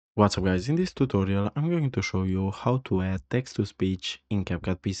What's up guys, in this tutorial I'm going to show you how to add text to speech in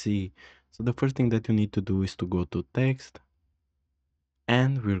CapCut PC. So the first thing that you need to do is to go to text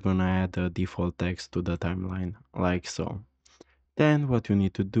and we're gonna add the default text to the timeline like so. Then what you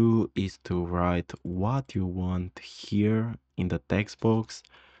need to do is to write what you want here in the text box.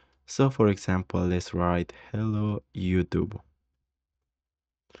 So for example, let's write hello YouTube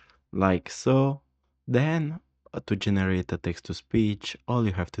like so. Then to generate a text to speech, all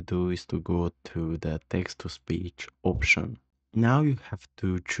you have to do is to go to the text to speech option. Now you have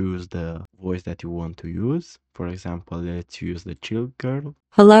to choose the voice that you want to use. For example, let's use the chill girl.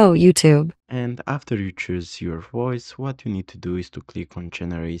 Hello, YouTube. And after you choose your voice, what you need to do is to click on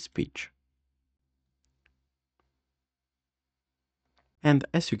generate speech. And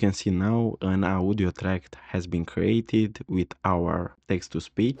as you can see now, an audio track has been created with our text to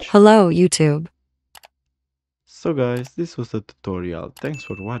speech. Hello, YouTube. So guys, this was the tutorial. Thanks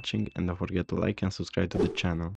for watching and don't forget to like and subscribe to the channel.